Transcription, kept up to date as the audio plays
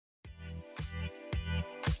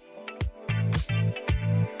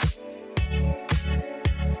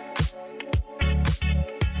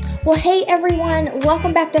Well, hey everyone,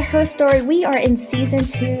 welcome back to Her Story. We are in season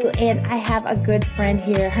 2, and I have a good friend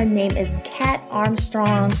here. Her name is Kat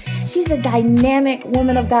Armstrong. She's a dynamic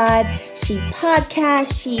woman of God. She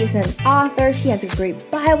podcasts, she is an author, she has a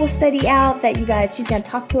great Bible study out that she's going to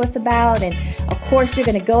talk to us about. And of course, you're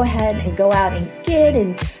going to go ahead and go out and get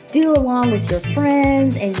and do along with your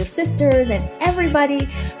friends and your sisters and everybody,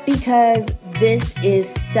 because this is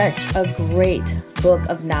such a great book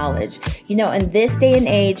of knowledge. You know, in this day and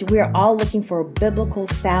age, we're all looking for a biblical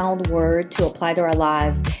sound word to apply to our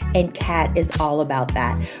lives, and Kat is all about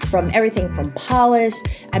that. From everything from polish,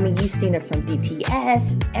 you've seen her from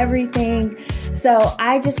DTS, everything. So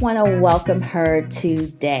I just want to welcome her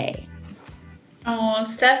today. Oh,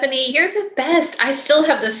 Stephanie, you're the best. I still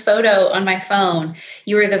have this photo on my phone.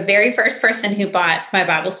 You were the very first person who bought my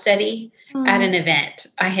Bible study at an event.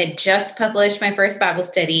 I had just published my first Bible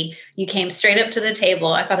study. You came straight up to the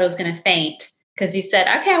table. I thought I was going to faint because you said,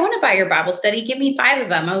 okay, I want to buy your Bible study. Give me 5 of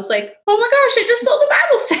them. I was like, oh my gosh, I just sold a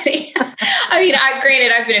Bible study.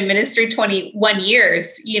 Granted, I've been in ministry 21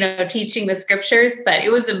 years, teaching the scriptures, but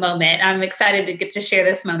it was a moment. I'm excited to get to share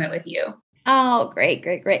this moment with you. Oh, great.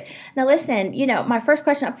 Now listen, my first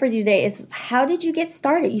question up for you today is, how did you get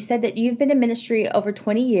started? You said that you've been in ministry over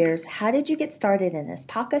 20 years. How did you get started in this?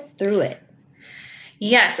 Talk us through it.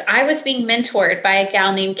 Yes, I was being mentored by a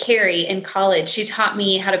gal named Carrie in college. She taught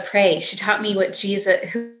me how to pray. She taught me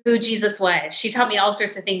who Jesus was. She taught me all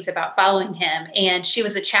sorts of things about following him. And she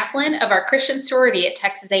was the chaplain of our Christian sorority at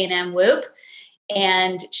Texas A&M WHOOP.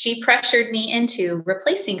 And she pressured me into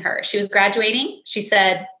replacing her. She was graduating. She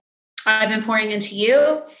said, I've been pouring into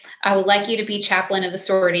you. I would like you to be chaplain of the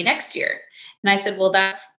sorority next year. And I said, well,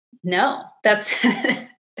 that's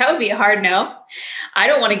that would be a hard no. I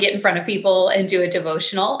don't want to get in front of people and do a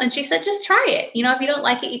devotional. And she said, just try it. If you don't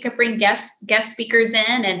like it, you could bring guest speakers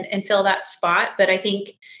in and fill that spot. But I think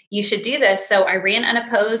you should do this. So I ran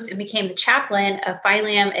unopposed and became the chaplain of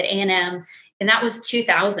Philam at A&M. And that was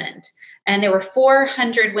 2000. And there were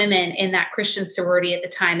 400 women in that Christian sorority at the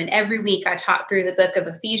time. And every week I taught through the book of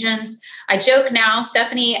Ephesians. I joke now,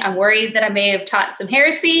 Stephanie, I'm worried that I may have taught some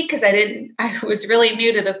heresy because I was really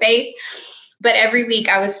new to the faith. But every week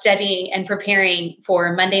I was studying and preparing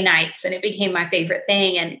for Monday nights, and it became my favorite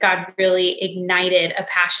thing. And God really ignited a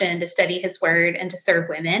passion to study his word and to serve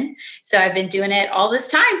women. So I've been doing it all this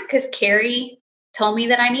time because Carrie told me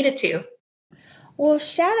that I needed to. Well,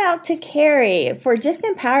 shout out to Carrie for just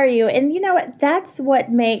empowering you. And you know what? That's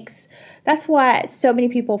why so many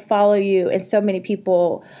people follow you, and so many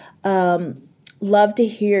people love to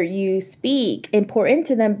hear you speak and pour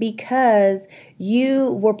into them, because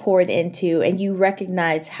you were poured into and you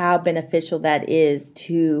recognize how beneficial that is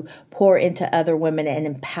to pour into other women and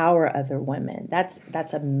empower other women.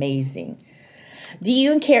 That's amazing. Are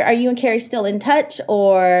you and Carrie still in touch,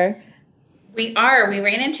 or? We are. We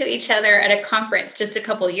ran into each other at a conference just a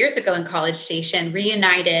couple of years ago in College Station,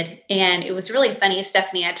 reunited. And it was really funny,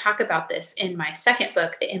 Stephanie. I talk about this in my second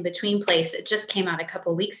book, The In-Between Place. It just came out a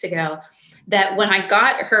couple of weeks ago, that when I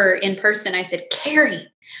got her in person, I said, Carrie,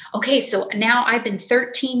 okay, so now I've been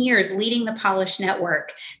 13 years leading the Polish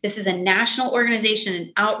Network. This is a national organization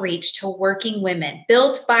and outreach to working women,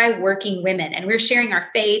 built by working women. And we're sharing our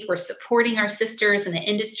faith. We're supporting our sisters in the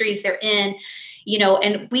industries they're in.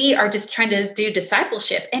 And we are just trying to do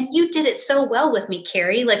discipleship. And you did it so well with me,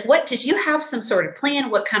 Carrie. Like, what did you have some sort of plan?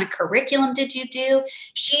 What kind of curriculum did you do?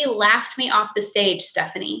 She laughed me off the stage,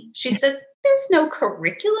 Stephanie. She said, there's no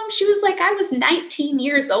curriculum. She was like, I was 19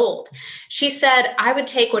 years old. She said, I would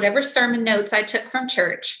take whatever sermon notes I took from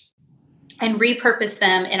church and repurpose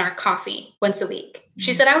them in our coffee once a week.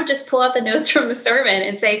 She said, I would just pull out the notes from the sermon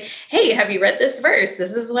and say, hey, have you read this verse?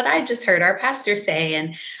 This is what I just heard our pastor say.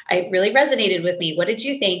 And it really resonated with me. What did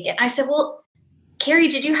you think? And I said, well, Carrie,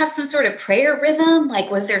 did you have some sort of prayer rhythm? Like,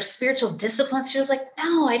 was there spiritual discipline? She was like,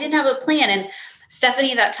 no, I didn't have a plan. And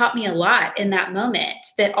Stephanie, that taught me a lot in that moment,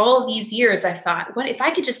 that all of these years I thought, what if I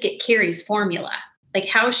could just get Carrie's formula, like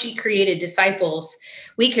how she created disciples,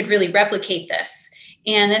 we could really replicate this.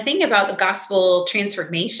 And the thing about the gospel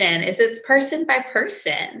transformation is it's person by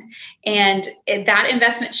person. And that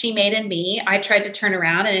investment she made in me, I tried to turn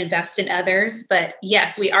around and invest in others. But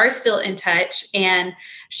yes, we are still in touch. And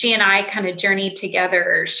she and I kind of journeyed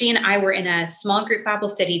together. She and I were in a small group Bible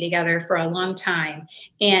study together for a long time.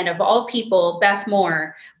 And of all people, Beth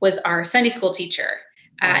Moore was our Sunday school teacher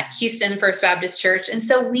at Houston First Baptist Church. And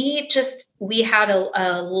so we had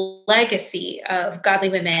a legacy of godly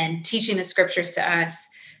women teaching the scriptures to us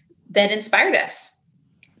that inspired us.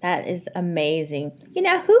 That is amazing.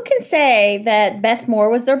 Who can say that Beth Moore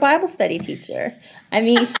was their Bible study teacher? I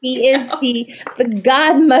mean, she is the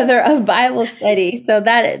godmother of Bible study. So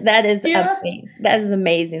that is Yeah. amazing. That is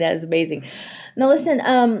amazing. That is amazing. Now listen,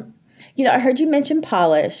 I heard you mention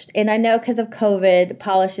Polished, and I know because of COVID,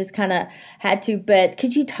 Polished has kind of had to, but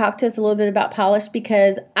could you talk to us a little bit about Polished?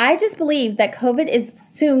 Because I just believe that COVID is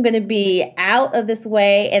soon going to be out of this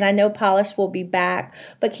way, and I know Polished will be back,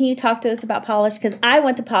 but can you talk to us about Polished? Because I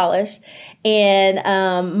went to Polished, and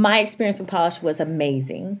my experience with Polished was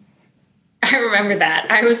amazing. I remember that.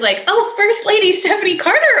 I was like, oh, First Lady Stephanie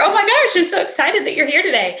Carter. Oh my gosh, I'm so excited that you're here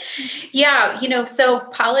today. Yeah, so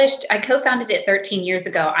Polished, I co-founded it 13 years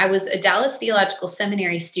ago. I was a Dallas Theological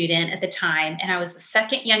Seminary student at the time, and I was the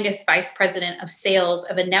second youngest vice president of sales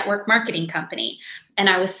of a network marketing company. And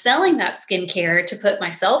I was selling that skincare to put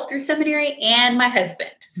myself through seminary and my husband.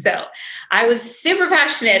 So I was super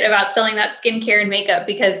passionate about selling that skincare and makeup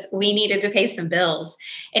because we needed to pay some bills.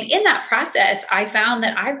 And in that process, I found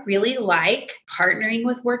that I really like partnering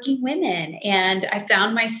with working women. And I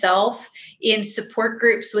found myself in support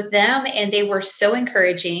groups with them, and they were so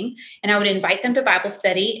encouraging. And I would invite them to Bible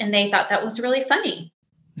study, and they thought that was really funny.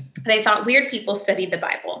 They thought weird people studied the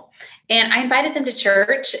Bible. And I invited them to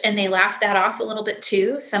church, and they laughed that off a little bit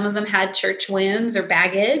too. Some of them had church wounds or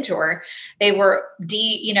baggage, or they were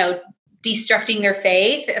destructing their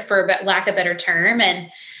faith, for lack of a better term. And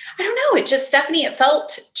I don't know, it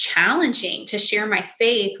felt challenging to share my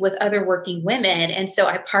faith with other working women. And so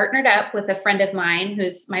I partnered up with a friend of mine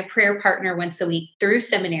who's my prayer partner once a week through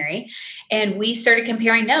seminary. And we started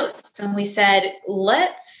comparing notes, and we said,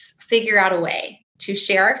 let's figure out a way to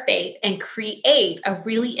share our faith and create a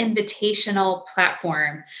really invitational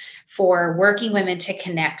platform for working women to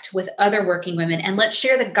connect with other working women. And let's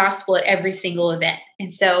share the gospel at every single event.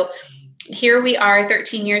 And so here we are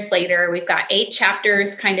 13 years later. We've got 8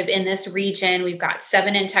 chapters kind of in this region. We've got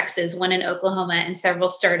 7 in Texas, 1 in Oklahoma, and several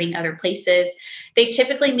starting other places. They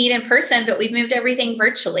typically meet in person, but we've moved everything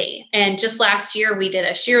virtually. And just last year, we did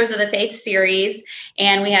a Sheroes of the Faith series,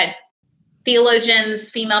 and we had theologians,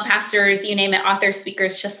 female pastors, you name it, authors,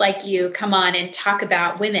 speakers, just like you, come on and talk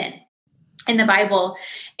about women in the Bible.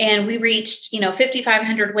 And we reached,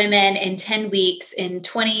 5,500 women in 10 weeks in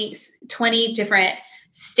 20 different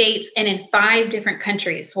states and in 5 different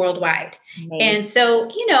countries worldwide. Amazing. And so,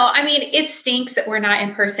 it stinks that we're not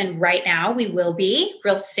in person right now. We will be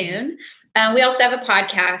real soon. We also have a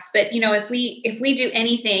podcast, but if we do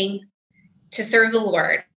anything to serve the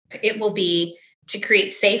Lord, it will be to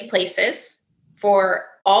create safe places for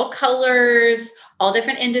all colors, all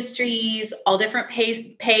different industries, all different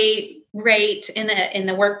pay rate in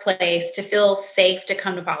the workplace, to feel safe to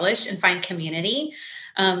come to Polished and find community.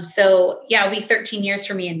 So yeah, it'll be 13 years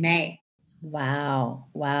for me in May. Wow.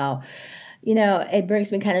 It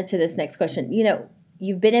brings me kind of to this next question.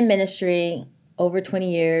 You've been in ministry over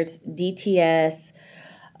 20 years, DTS,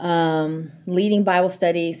 leading Bible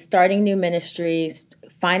studies, starting new ministries,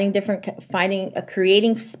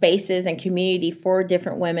 creating spaces and community for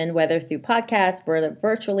different women, whether through podcasts, whether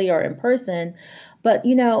virtually or in person. But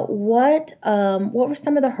what were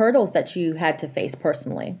some of the hurdles that you had to face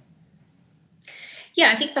personally?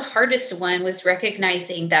 Yeah, I think the hardest one was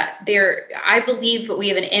recognizing that I believe we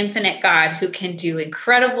have an infinite God who can do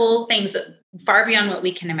incredible things far beyond what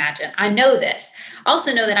we can imagine. I know this. I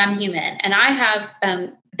also know that I'm human, and I have,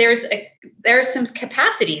 there's some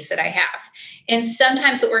capacities that I have. And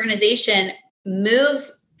sometimes the organization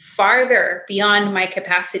moves farther beyond my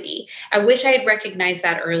capacity. I wish I had recognized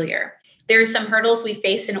that earlier. There are some hurdles we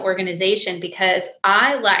face in organization because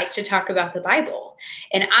I like to talk about the Bible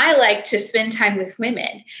and I like to spend time with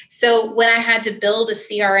women. So when I had to build a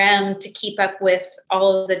CRM to keep up with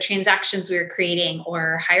all of the transactions we were creating,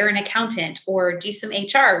 or hire an accountant, or do some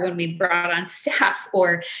HR when we brought on staff,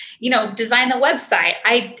 or, design the website,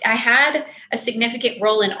 I had a significant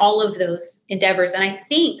role in all of those endeavors. And I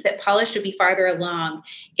think that Polished would be farther along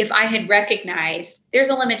if I had recognized there's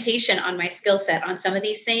a limitation on my skill set on some of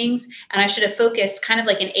these things. And I should have focused kind of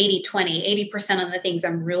like an 80-20, 80% on the things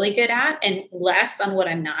I'm really good at and less on what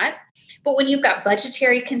I'm not. But when you've got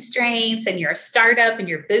budgetary constraints and you're a startup and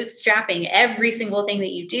you're bootstrapping every single thing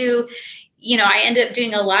that you do, I end up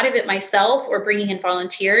doing a lot of it myself or bringing in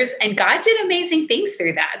volunteers, and God did amazing things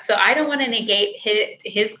through that. So I don't want to negate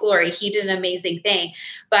his glory. He did an amazing thing.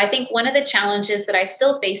 But I think one of the challenges that I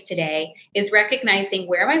still face today is recognizing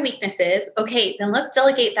where my weakness is. Okay, then let's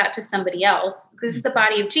delegate that to somebody else. This is the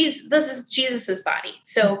body of Jesus. This is Jesus's body.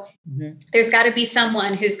 So there's got to be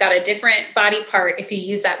someone who's got a different body part, if you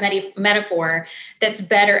use that metaphor, that's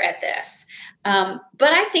better at this.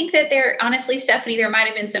 But I think that honestly, Stephanie, there might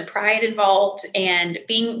have been some pride involved, and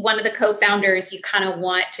being one of the co-founders, you kind of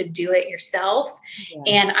want to do it yourself. Yeah.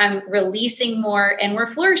 And I'm releasing more, and we're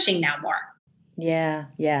flourishing now more. Yeah.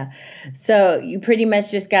 Yeah. So you pretty much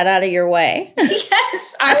just got out of your way.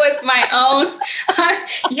 Yes, I was my own.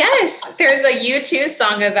 Yes, there's a U2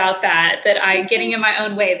 song about that I getting in my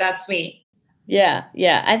own way. That's me. Yeah.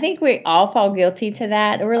 Yeah. I think we all fall guilty to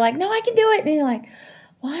that. We're like, no, I can do it. And you're like,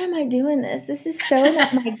 why am I doing this? This is so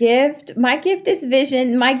not my gift. My gift is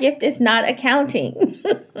vision. My gift is not accounting.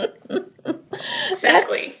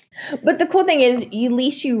 Exactly. But the cool thing is, at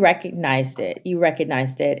least you recognized it. You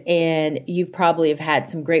recognized it, and you've probably have had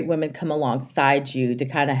some great women come alongside you to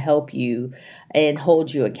kind of help you and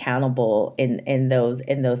hold you accountable in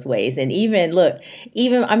those ways. And even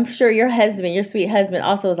I'm sure your husband, your sweet husband,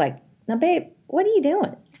 also was like, "Now, babe, what are you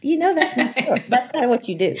doing? You know that's not true. That's not what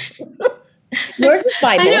you do." Yours is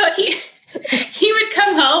Bible. I know he would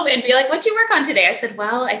come home and be like, "What'd you work on today?" I said,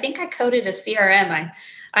 "Well, I think I coded a CRM.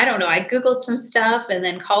 I don't know. I Googled some stuff and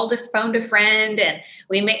then phoned a friend, and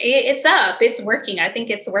it's up. It's working. I think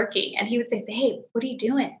it's working." And he would say, "Babe, what are you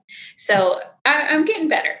doing?" So I'm getting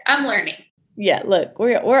better. I'm learning. Yeah, look,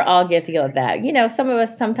 we're all guilty of that. You know, some of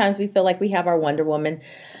us, sometimes we feel like we have our Wonder Woman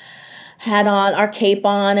hat on, our cape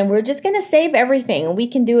on, and we're just going to save everything and we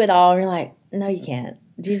can do it all. And you're like, no, you can't.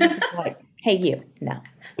 Jesus is like, hey, you. No,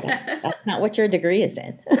 that's not what your degree is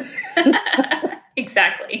in.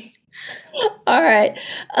 Exactly. All right.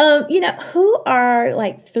 Who are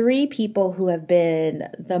like 3 people who have been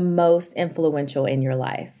the most influential in your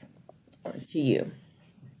life or to you?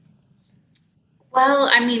 Well,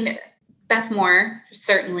 I mean, Beth Moore,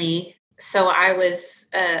 certainly. So I was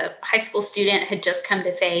a high school student, had just come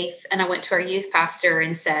to faith, and I went to our youth pastor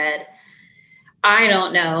and said, I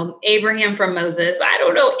don't know Abraham from Moses. I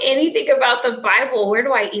don't know anything about the Bible. Where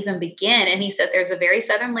do I even begin? And he said, there's a very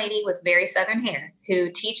Southern lady with very Southern hair who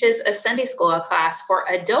teaches a Sunday school class for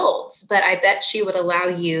adults, but I bet she would allow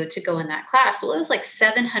you to go in that class. Well, it was like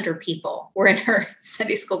 700 people were in her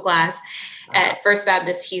Sunday school class at First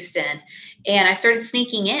Baptist Houston. And I started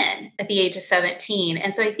sneaking in at the age of 17.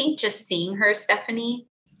 And so I think just seeing her, Stephanie,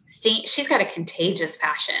 she's got a contagious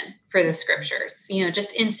passion for the scriptures,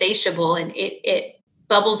 just insatiable, and it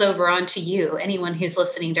bubbles over onto you, anyone who's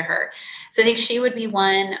listening to her. So I think she would be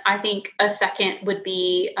one. I think a second would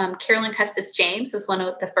be Carolyn Custis James was one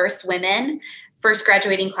of the first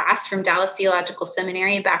graduating class from Dallas Theological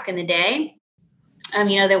Seminary back in the day.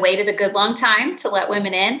 They waited a good long time to let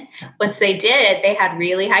women in. Once they did, they had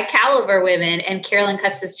really high caliber women, and Carolyn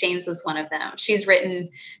Custis James was one of them. She's written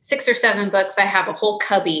 6 or 7 books. I have a whole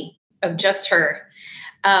cubby of just her.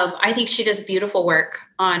 I think she does beautiful work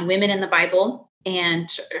on women in the Bible, and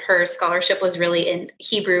her scholarship was really in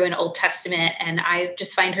Hebrew and Old Testament, and I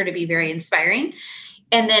just find her to be very inspiring.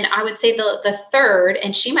 And then I would say the third,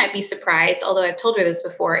 and she might be surprised, although I've told her this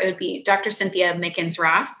before, it would be Dr. Cynthia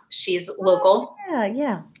Mickens-Ross. She's local.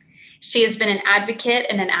 Yeah. She has been an advocate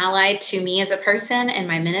and an ally to me as a person and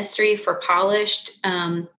my ministry for Polished.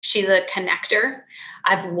 She's a connector.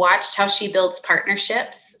 I've watched how she builds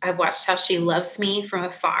partnerships. I've watched how she loves me from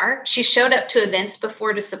afar. She showed up to events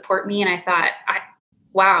before to support me, and I thought,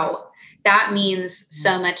 wow, that means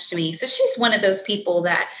so much to me. So she's one of those people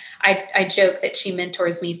that I joke that she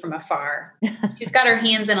mentors me from afar. She's got her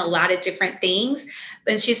hands in a lot of different things,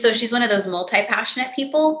 but she's one of those multi-passionate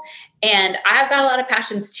people. And I've got a lot of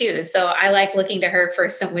passions too. So I like looking to her for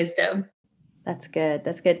some wisdom. That's good.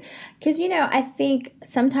 That's good. Because, I think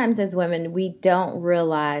sometimes as women, we don't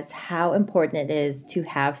realize how important it is to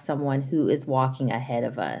have someone who is walking ahead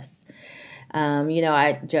of us.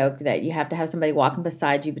 I joke that you have to have somebody walking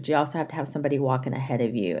beside you, but you also have to have somebody walking ahead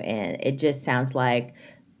of you. And it just sounds like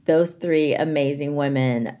those 3 amazing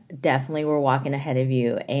women definitely were walking ahead of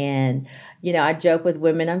you. And, I joke with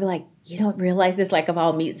women, I'm like, you don't realize this. Like if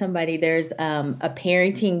I'll meet somebody, there's a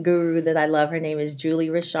parenting guru that I love. Her name is Julie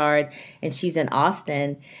Richard, and she's in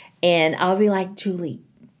Austin. And I'll be like, Julie,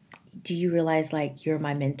 do you realize like you're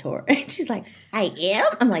my mentor? And she's like, I am?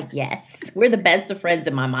 I'm like, yes, we're the best of friends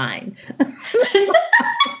in my mind.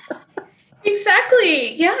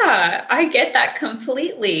 Exactly. Yeah, I get that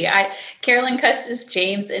completely. Carolyn Custis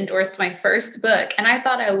James endorsed my first book, and I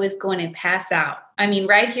thought I was going to pass out. I mean,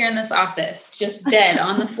 right here in this office, just dead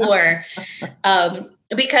on the floor.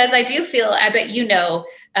 Because I do feel, I bet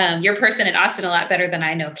your person in Austin a lot better than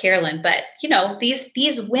I know Carolyn, but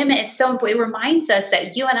these women, it's so important. It reminds us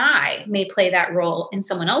that you and I may play that role in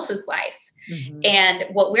someone else's life. Mm-hmm. And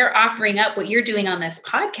what we're offering up, what you're doing on this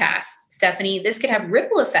podcast, Stephanie, this could have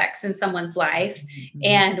ripple effects in someone's life. Mm-hmm.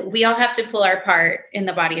 And we all have to pull our part in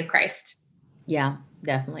the body of Christ. Yeah.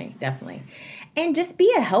 Definitely, definitely. And just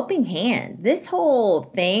be a helping hand. This whole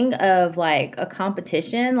thing of like a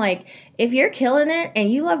competition, like if you're killing it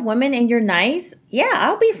and you love women and you're nice, yeah,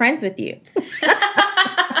 I'll be friends with you.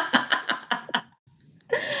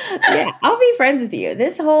 Yeah, I'll be friends with you.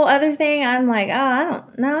 This whole other thing, I'm like, oh, I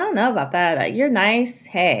don't know about that. You're nice.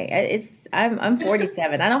 Hey, I'm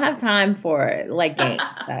 47. I don't have time for like games.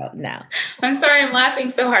 So no. I'm sorry I'm laughing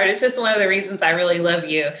so hard. It's just one of the reasons I really love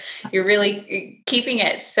you. You're really keeping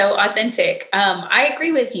it so authentic. I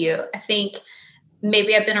agree with you. I think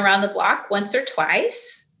maybe I've been around the block once or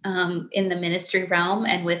twice in the ministry realm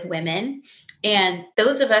and with women. And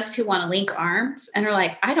those of us who want to link arms and are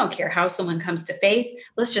like, I don't care how someone comes to faith,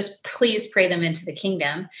 let's just please pray them into the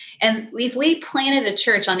kingdom. And if we planted a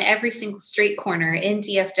church on every single street corner in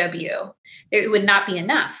DFW, it would not be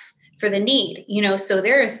enough for the need, so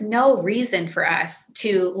there is no reason for us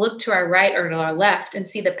to look to our right or to our left and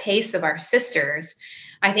see the pace of our sisters.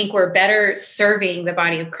 I think we're better serving the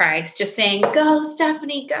body of Christ, just saying, go,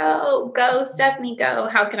 Stephanie, go, Stephanie, go.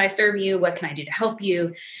 How can I serve you? What can I do to help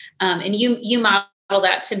you? And you model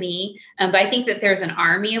that to me. But I think that there's an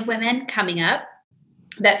army of women coming up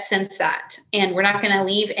that sense that, and we're not going to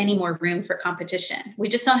leave any more room for competition. We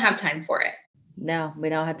just don't have time for it. No, we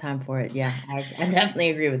don't have time for it. Yeah, I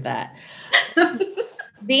definitely agree with that.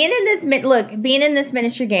 Being in this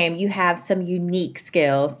ministry game, you have some unique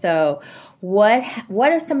skills. So what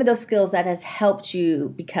are some of those skills that has helped you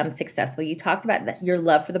become successful? You talked about your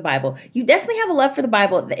love for the Bible. You definitely have a love for the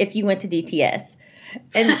Bible if you went to DTS.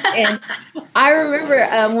 And I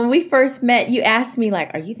remember when we first met, you asked me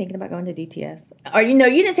like, are you thinking about going to DTS? Or, you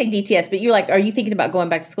didn't say DTS, but you're like, are you thinking about going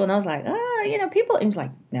back to school? And I was like, people, and he's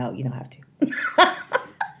like, no, you don't have to.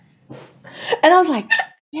 And I was like,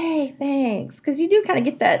 yay, thanks. Because you do kind of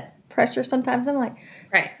get that pressure sometimes. I'm like,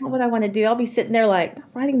 right. That's not what I want to do. I'll be sitting there like,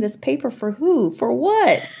 writing this paper for who? For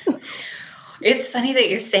what? It's funny that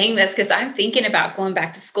you're saying this because I'm thinking about going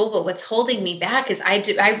back to school, but what's holding me back is I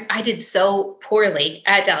did so poorly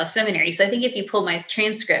at Dallas Seminary. So I think if you pull my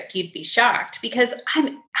transcript, you'd be shocked because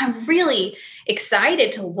I'm really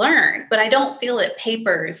excited to learn, but I don't feel that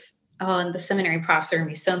papers. Oh, and the seminary profs are going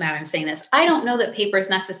to be so mad I'm saying this. I don't know that papers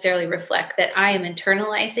necessarily reflect that I am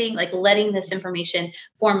internalizing, like letting this information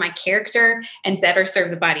form my character and better serve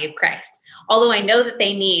the body of Christ. Although I know that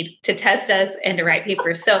they need to test us and to write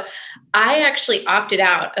papers. So I actually opted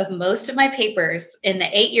out of most of my papers in the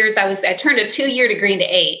 8 years I turned a 2-year degree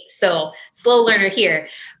into 8. So slow learner here.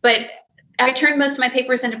 But I turned most of my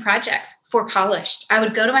papers into projects for polished. I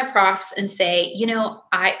would go to my profs and say,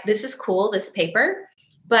 this is cool, this paper,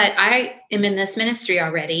 but I am in this ministry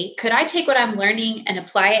already. Could I take what I'm learning and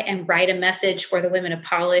apply it and write a message for the women of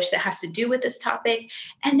Polish that has to do with this topic?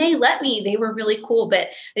 And they let me. They were really cool. But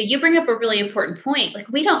you bring up a really important point. Like,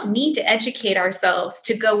 we don't need to educate ourselves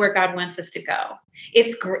to go where God wants us to go.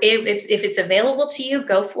 It's if it's available to you,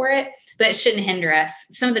 go for it. But it shouldn't hinder us.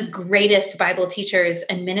 Some of the greatest Bible teachers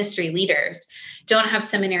and ministry leaders don't have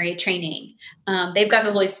seminary training. They've got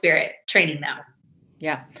the Holy Spirit training them.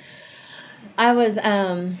 Yeah. I was,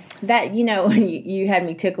 you had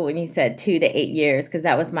me tickled when you said 2 to 8 years, because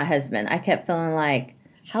that was my husband. I kept feeling like,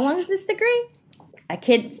 how long is this degree? A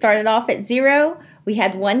kid started off at 0. We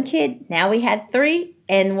had 1 kid. Now we had 3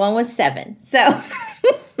 and 1 was 7. So.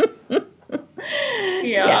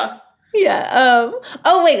 Yeah. Yeah.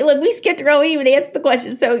 Oh, wait, look, we skipped around. We even answered the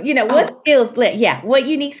question. So, what skills, what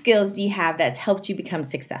unique skills do you have that's helped you become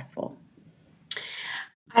successful?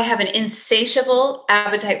 I have an insatiable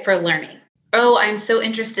appetite for learning. Oh, I'm so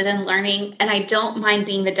interested in learning, and I don't mind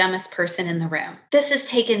being the dumbest person in the room. This has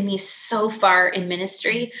taken me so far in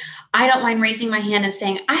ministry. I don't mind raising my hand and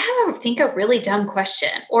saying, I have a really dumb question,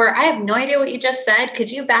 or I have no idea what you just said.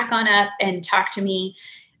 Could you back on up and talk to me?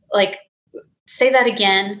 Like, say that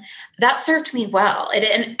again. That served me well.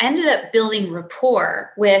 It ended up building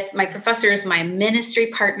rapport with my professors, my ministry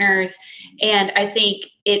partners, and I think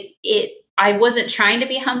I wasn't trying to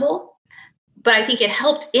be humble, but I think it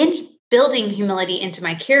helped in building humility into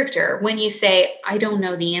my character when you say, I don't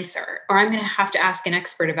know the answer, or I'm going to have to ask an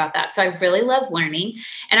expert about that. So I really love learning.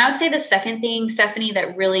 And I would say the second thing, Stephanie,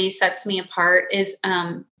 that really sets me apart is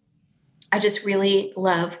I just really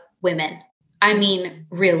love women. I mean,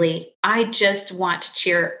 really, I just want to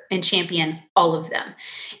cheer and champion all of them.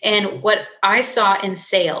 And what I saw in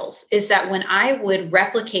sales is that when I would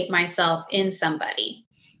replicate myself in somebody,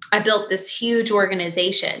 I built this huge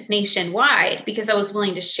organization nationwide because I was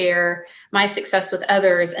willing to share my success with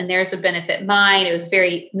others and theirs would benefit mine. It was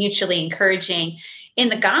very mutually encouraging. In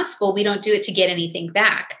the gospel, we don't do it to get anything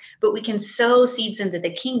back. but we can sow seeds into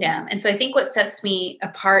the kingdom. And so I think what sets me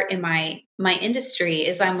apart in my industry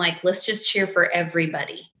is I'm like, let's just cheer for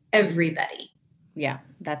everybody. Yeah,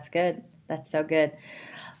 that's good. That's so good.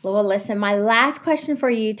 Well, listen, my last question for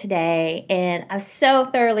you today, and I've so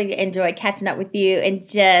thoroughly enjoyed catching up with you, and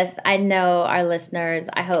just, I know our listeners,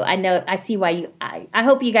 I hope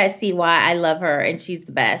you guys see why I love her and she's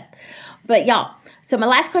the best. But y'all, so my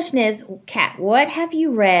last question is, Kat, what have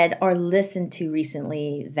you read or listened to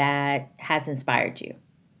recently that has inspired you?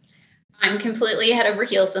 I'm completely head over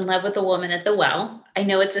heels in love with the woman at the well. I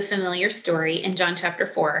know it's a familiar story in John chapter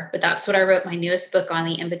 4, but that's what I wrote my newest book on,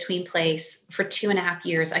 The In-Between Place. For 2.5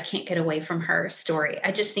 years, I can't get away from her story.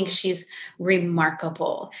 I just think she's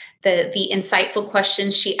remarkable. The insightful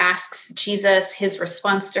questions she asks Jesus, his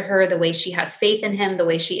response to her, the way she has faith in him, the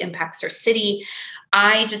way she impacts her city.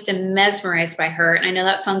 I just am mesmerized by her. And I know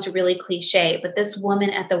that sounds really cliche, but this woman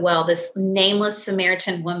at the well, this nameless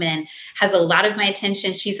Samaritan woman, has a lot of my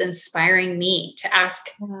attention. She's inspiring me to ask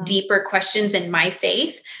deeper questions in my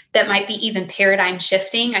faith that might be even paradigm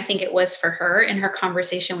shifting. I think it was for her in her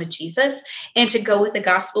conversation with Jesus, and to go with the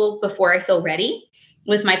gospel before I feel ready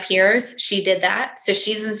with my peers. She did that. So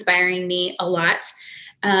she's inspiring me a lot.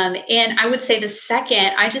 And I would say the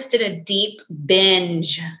second, I just did a deep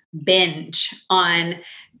binge on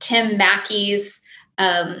Tim Mackey's.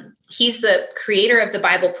 He's the creator of the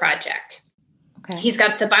Bible Project. Okay. He's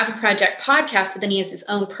got the Bible Project podcast, but then he has his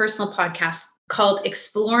own personal podcast called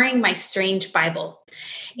Exploring My Strange Bible.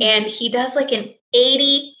 And he does like an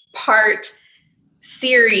 80-part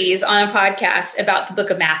series on a podcast about the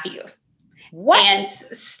book of Matthew. What? And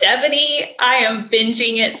Stephanie, I am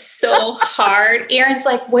binging it so hard. Aaron's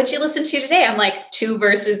like, what'd you listen to today? I'm like, 2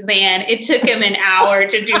 verses, man. It took him an hour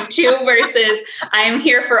to do 2 verses. I am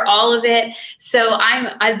here for all of it. So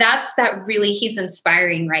he's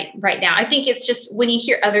inspiring right now. I think it's just when you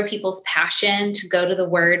hear other people's passion to go to the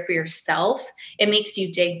word for yourself, it makes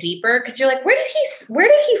you dig deeper, because you're like, where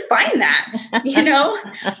did he find that? You know?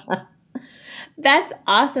 That's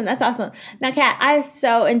awesome. That's awesome. Now, Kat, I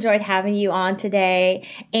so enjoyed having you on today.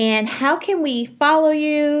 And how can we follow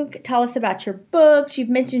you? Tell us about your books. You've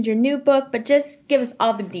mentioned your new book, but just give us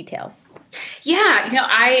all the details. Yeah,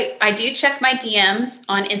 I do check my DMs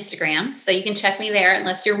on Instagram, so you can check me there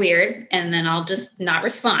unless you're weird, and then I'll just not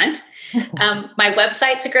respond. My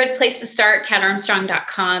website's a good place to start,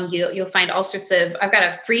 katarmstrong.com. You'll find all sorts of, I've got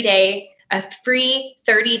a free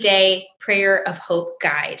 30-day prayer of hope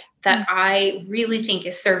guide that I really think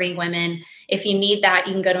is serving women. If you need that,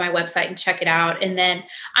 you can go to my website and check it out. And then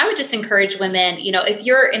I would just encourage women, if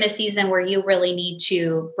you're in a season where you really need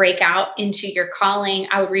to break out into your calling,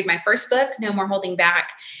 I would read my first book, No More Holding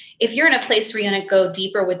Back. If you're in a place where you're going to go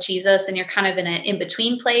deeper with Jesus and you're kind of in an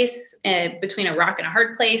in-between place, between a rock and a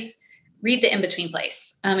hard place, read The In-Between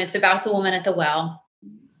Place. It's about the woman at the well.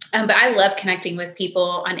 But I love connecting with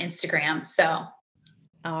people on Instagram. So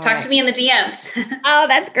talk to me in the DMs. Oh,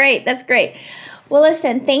 that's great. That's great. Well,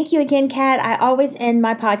 listen, thank you again, Kat. I always end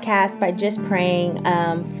my podcast by just praying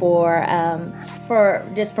for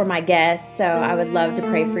my guests. So I would love to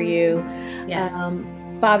pray for you. Yes.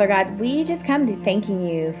 Father God, we just come to thanking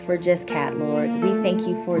you for just Kat, Lord. We thank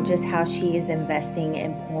you for just how she is investing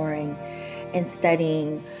and pouring and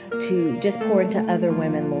studying to just pour into other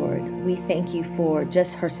women, Lord. We thank you for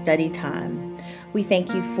just her study time. We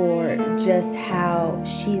thank you for just how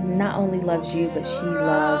she not only loves you, but she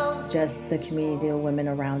loves just the community of women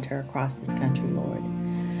around her across this country, Lord.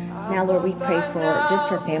 Now, Lord, we pray for just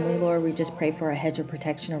her family, Lord. We just pray for a hedge of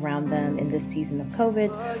protection around them in this season of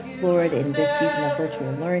COVID, Lord, in this season of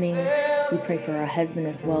virtual learning. We pray for her husband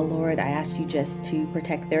as well, Lord. I ask you just to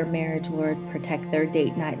protect their marriage, Lord, protect their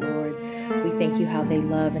date night, Lord. We thank you how they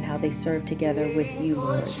love and how they serve together with you,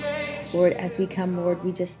 Lord. Lord, as we come, Lord,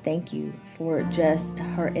 we just thank you for just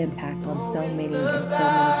her impact on so many and so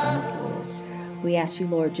many friends, Lord. We ask you,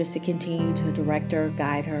 Lord, just to continue to direct her,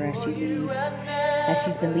 guide her as she leads, as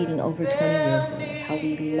she's been leading over 20 years, Lord. How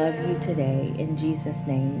we love you today. In Jesus'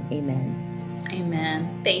 name, amen.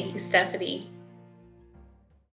 Amen. Thank you, Stephanie.